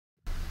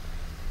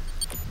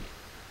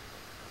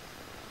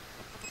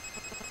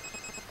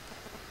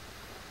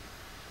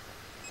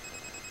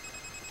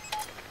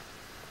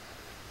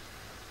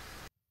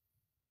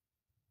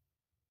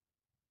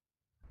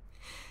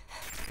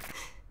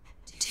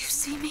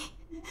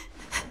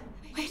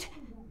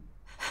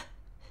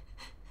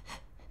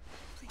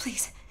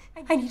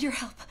I need your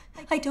help.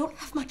 I don't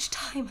have much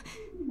time.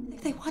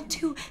 They want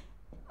to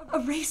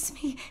erase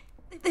me.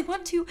 They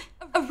want to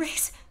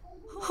erase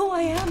who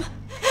I am.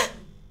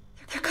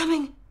 They're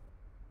coming.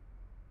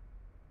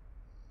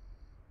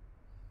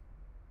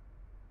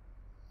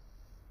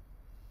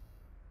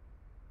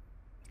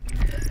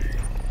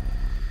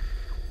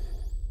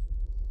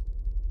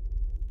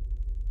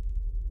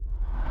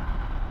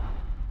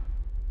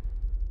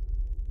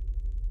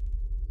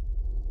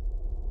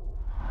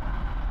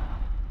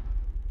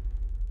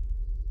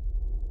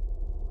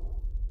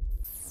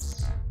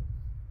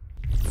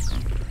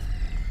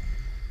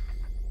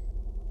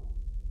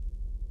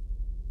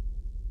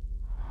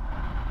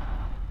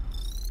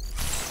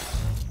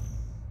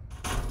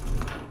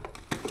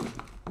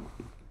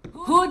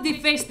 Who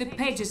defaced the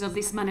pages of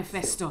this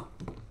manifesto?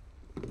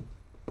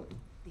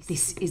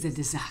 This is a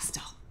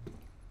disaster.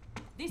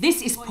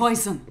 This is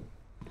poison.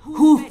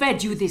 Who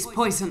fed you this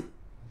poison?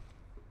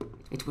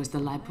 It was the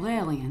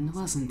librarian,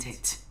 wasn't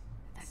it?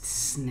 That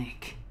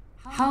snake.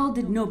 How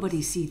did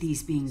nobody see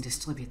these being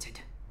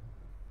distributed?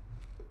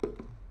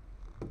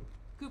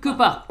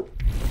 Cooper!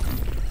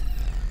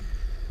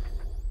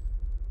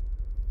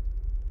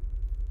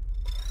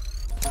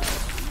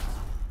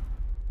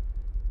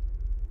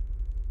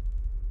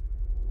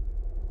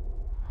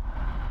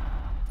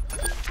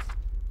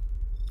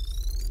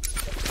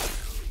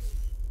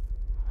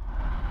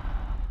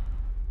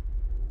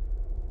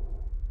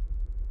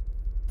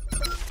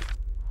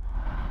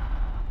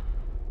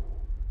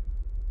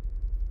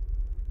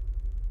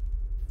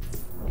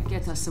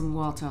 Get us some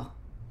water.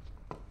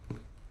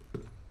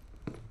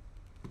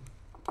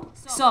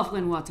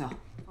 Sovereign water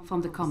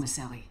from the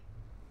commissary.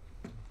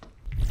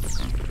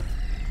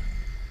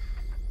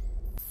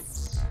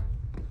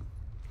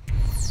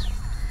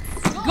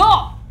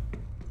 Go!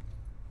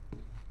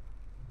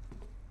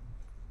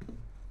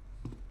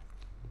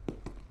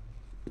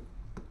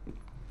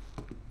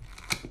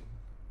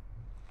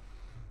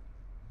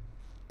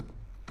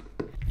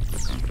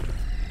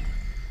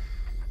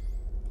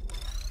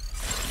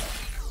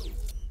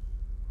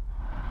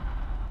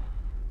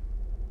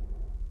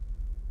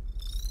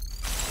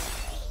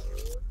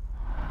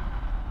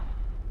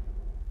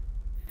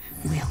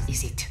 Where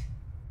is it?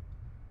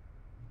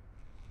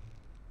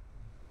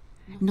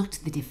 Not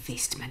the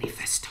defaced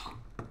manifesto.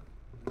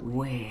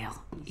 Where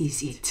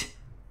is it?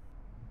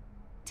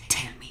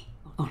 Tell me,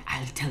 or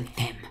I'll tell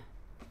them.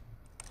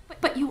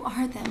 But you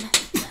are them.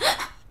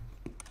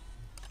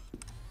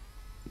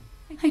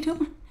 I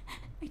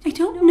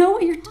don't know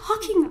what you're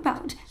talking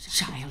about.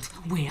 Child,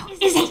 where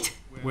is it?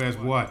 Where's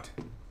what?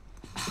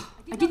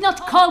 I did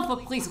not call for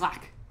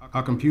Prizrak.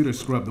 Our computer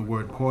scrubbed the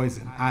word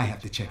poison. I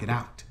have to check it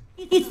out.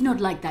 It's not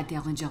like that,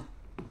 Derringer.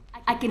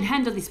 I can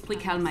handle this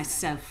prickal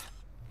myself.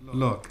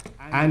 Look,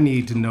 I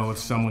need to know if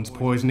someone's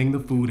poisoning the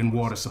food and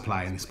water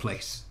supply in this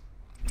place.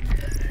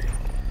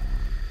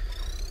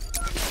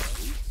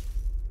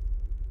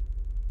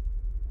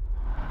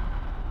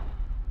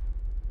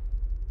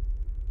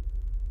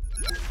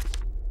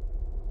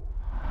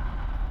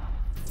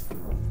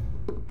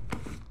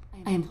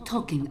 I am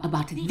talking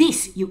about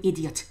this, you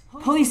idiot.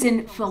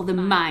 Poison for the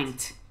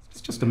mind.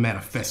 It's just a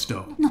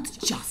manifesto. Not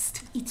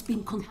just. It's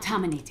been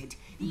contaminated.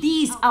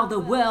 These are the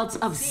words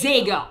of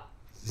Zager.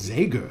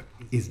 Zager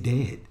is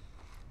dead.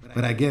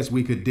 But I guess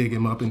we could dig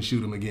him up and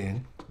shoot him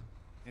again.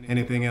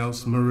 Anything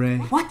else, Murray?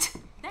 What?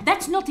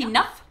 That's not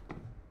enough?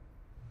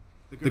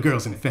 The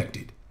girl's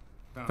infected.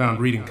 Found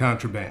reading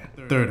contraband.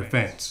 Third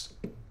offense.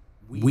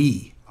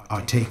 We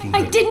are taking her.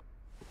 I didn't.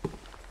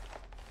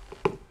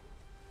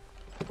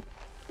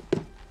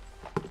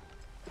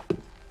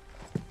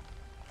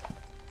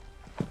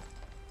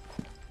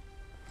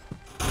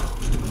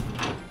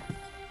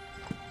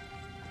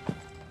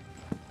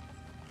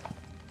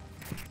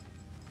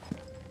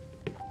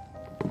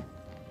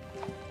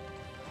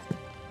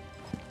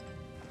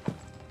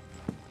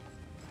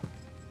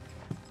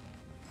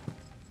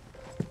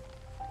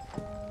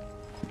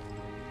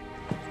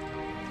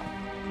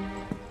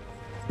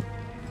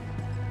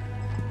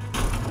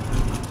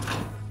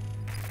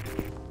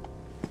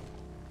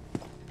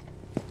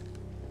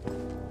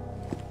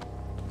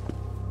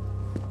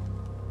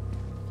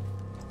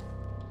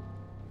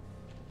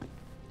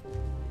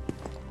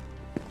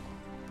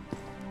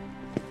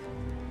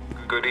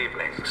 Good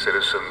evening,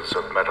 citizens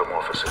of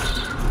Metamorphosis.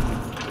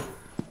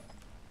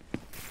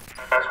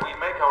 As we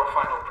make our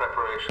final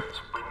preparations,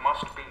 we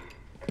must be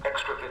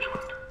extra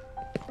vigilant.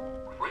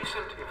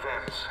 Recent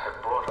events have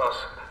brought us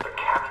the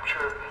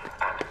capture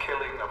and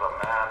killing of a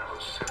man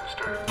whose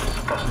sinister,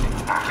 disgusting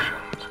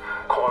actions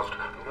caused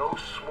no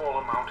small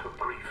amount of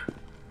grief.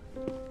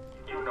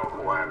 You know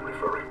who I am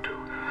referring to.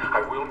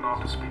 I will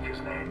not speak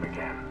his name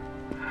again.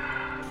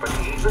 But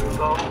even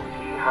though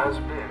he has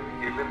been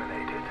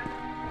eliminated,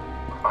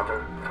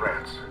 other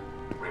threats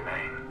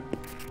remain.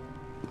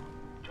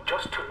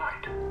 Just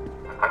tonight,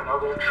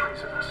 another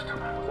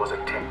treasonist was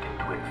attempting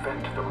to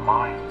infect the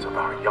minds of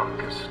our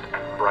youngest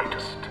and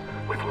brightest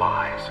with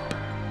lies,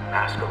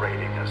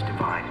 masquerading as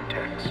divine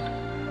text.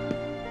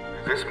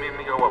 This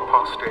Mimeo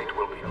apostate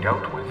will be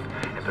dealt with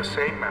in the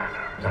same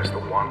manner as the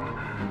one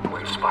who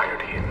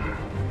inspired him.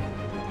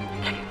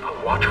 Keep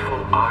a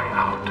watchful eye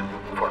out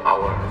for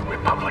our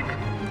Republic,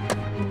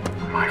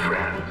 my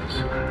friends.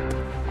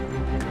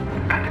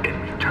 And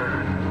in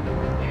return,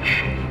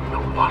 she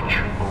will watch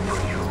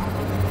over you.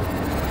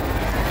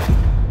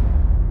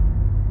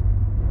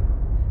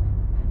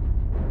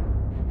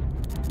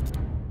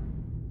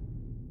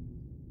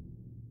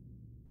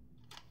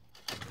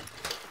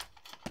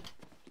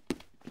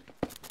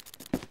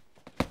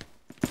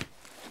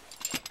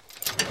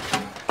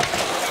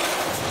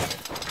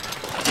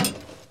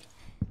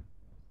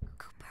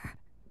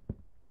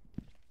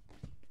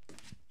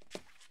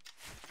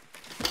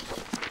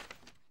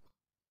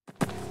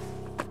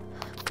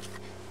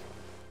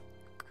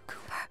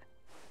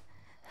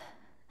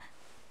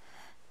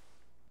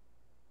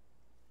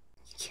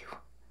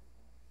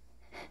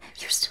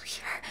 You're still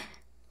here.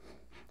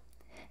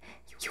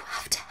 You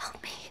have to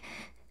help me.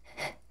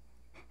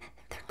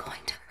 They're going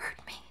to hurt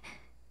me.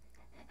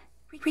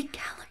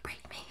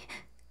 Recalibrate me.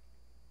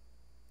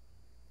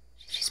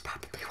 She's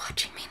probably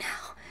watching me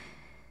now.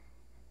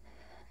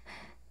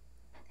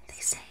 They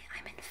say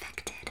I'm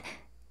infected,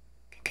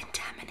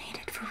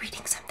 contaminated for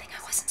reading something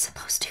I wasn't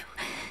supposed to.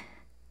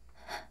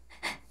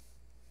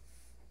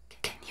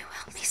 Can you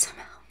help me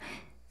somehow?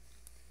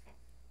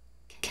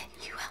 Can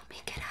you help me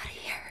get out of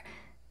here?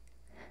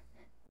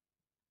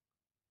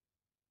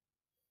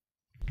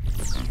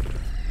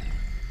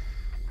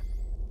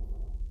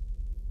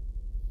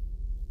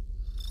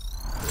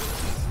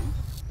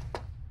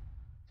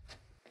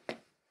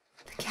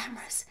 The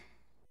cameras.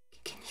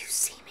 Can you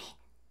see me?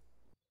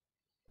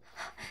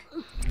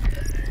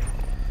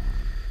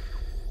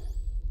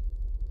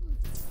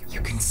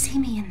 You can see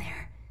me in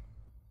there.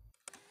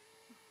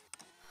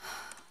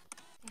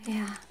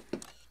 Yeah.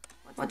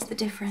 What's the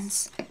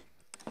difference?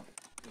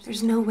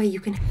 There's no way you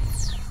can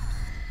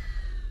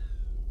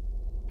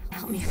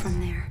help me from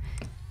there.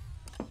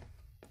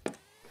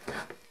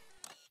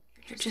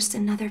 You're just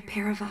another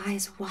pair of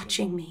eyes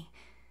watching me.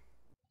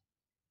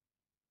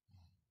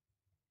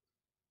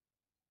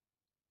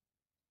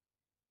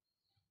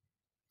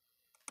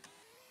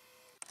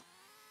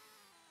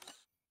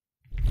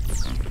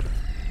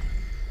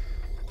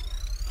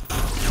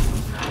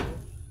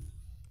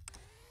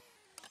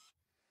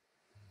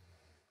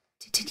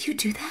 Did you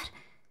do that?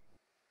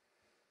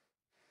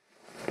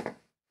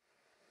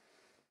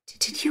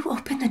 Did you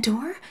open the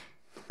door?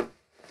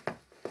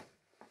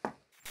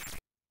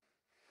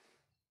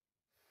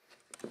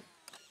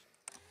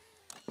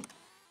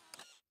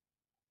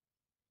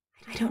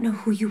 I don't know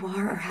who you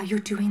are or how you're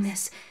doing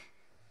this,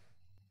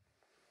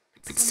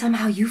 but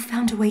somehow you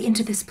found a way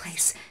into this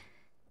place.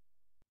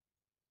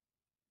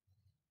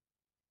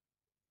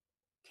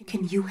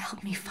 Can you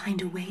help me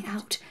find a way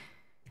out?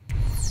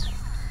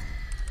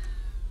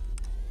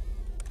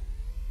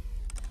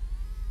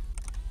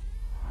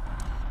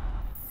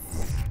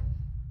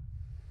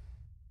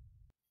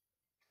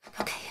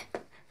 Okay,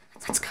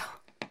 let's go.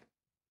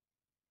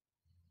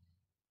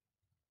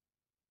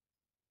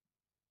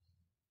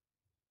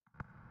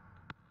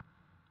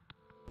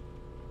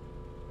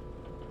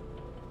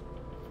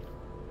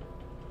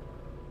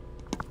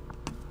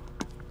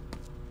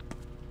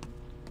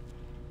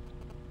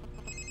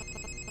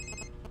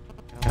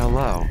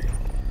 Hello.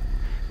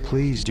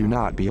 Please do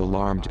not be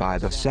alarmed by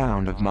the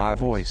sound of my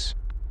voice.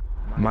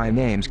 My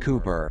name's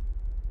Cooper.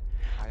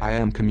 I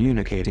am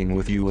communicating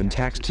with you in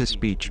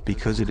text-to-speech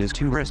because it is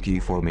too risky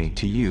for me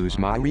to use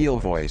my real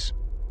voice.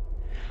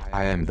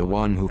 I am the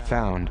one who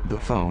found the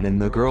phone in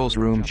the girl's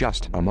room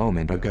just a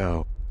moment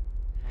ago.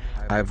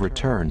 I've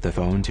returned the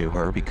phone to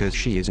her because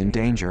she is in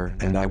danger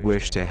and I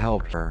wish to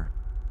help her.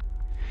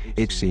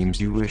 It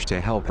seems you wish to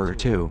help her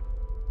too.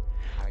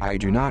 I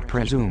do not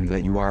presume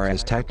that you are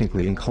as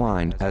technically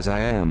inclined as I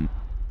am.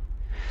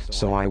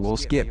 So I will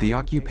skip the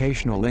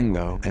occupational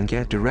lingo and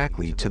get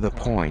directly to the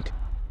point.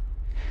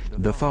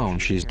 The phone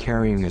she's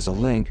carrying is a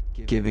link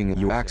giving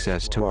you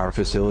access to our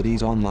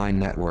facility's online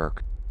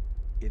network.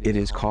 It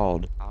is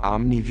called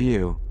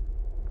OmniView.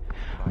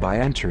 By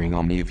entering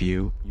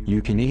OmniView,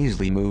 you can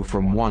easily move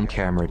from one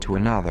camera to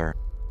another.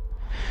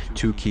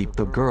 To keep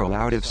the girl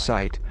out of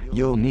sight,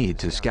 you'll need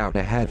to scout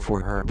ahead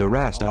for her. The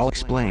rest I'll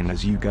explain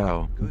as you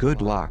go.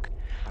 Good luck.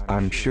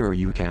 I'm sure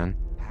you can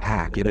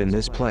hack it in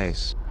this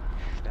place.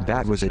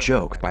 That was a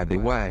joke, by the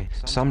way.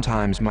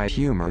 Sometimes my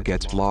humor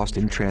gets lost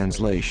in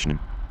translation.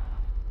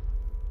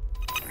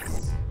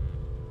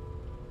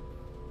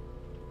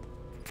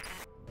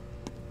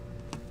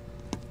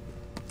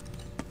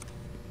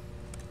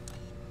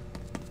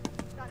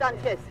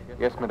 Sanchez,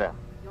 Yes, madame.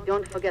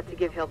 don't forget to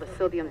give her the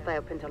sodium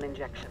thiopental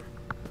injection.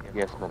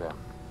 Yes, madame.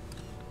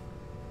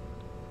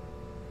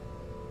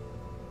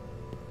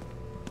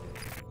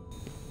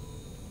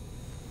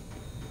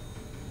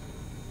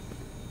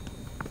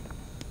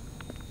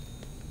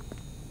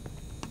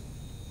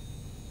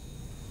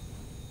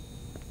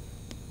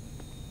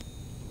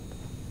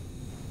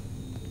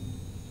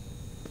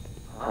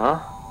 Huh?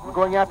 We're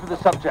going after the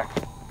subject.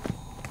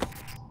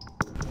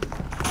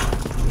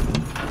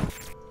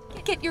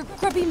 Get your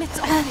grubby mitts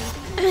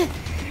off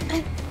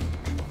me.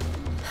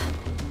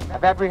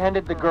 I've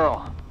apprehended the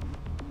girl.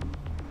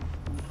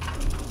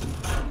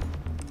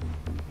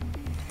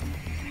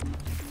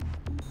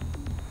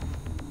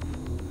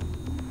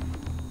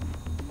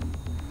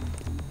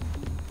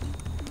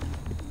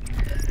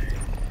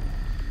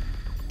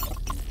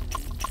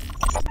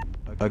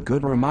 A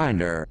good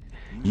reminder.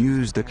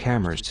 Use the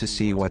cameras to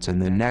see what's in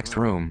the next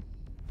room.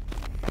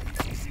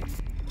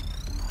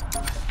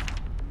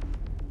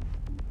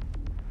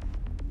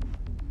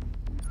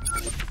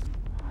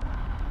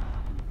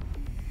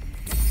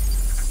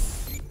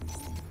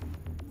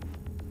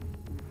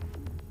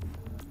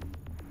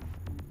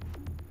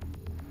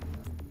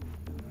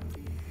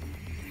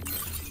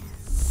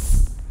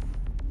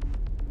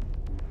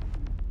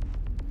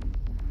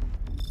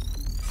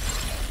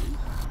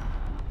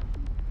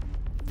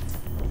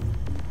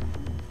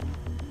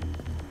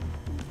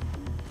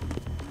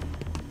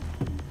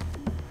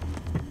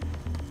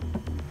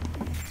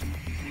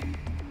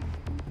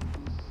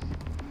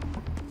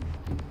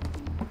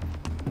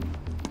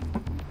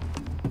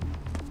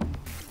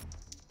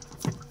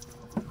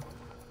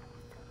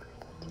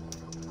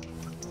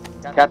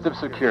 Captive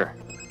secure.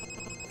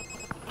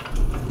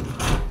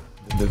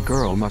 The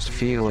girl must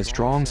feel a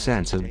strong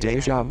sense of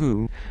deja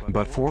vu,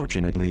 but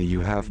fortunately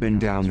you have been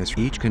down this.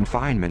 Each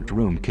confinement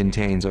room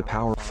contains a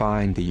power.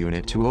 Find the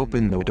unit to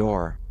open the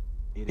door.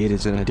 It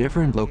is in a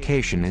different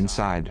location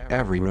inside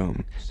every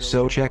room,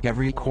 so check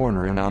every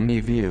corner in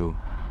OmniView.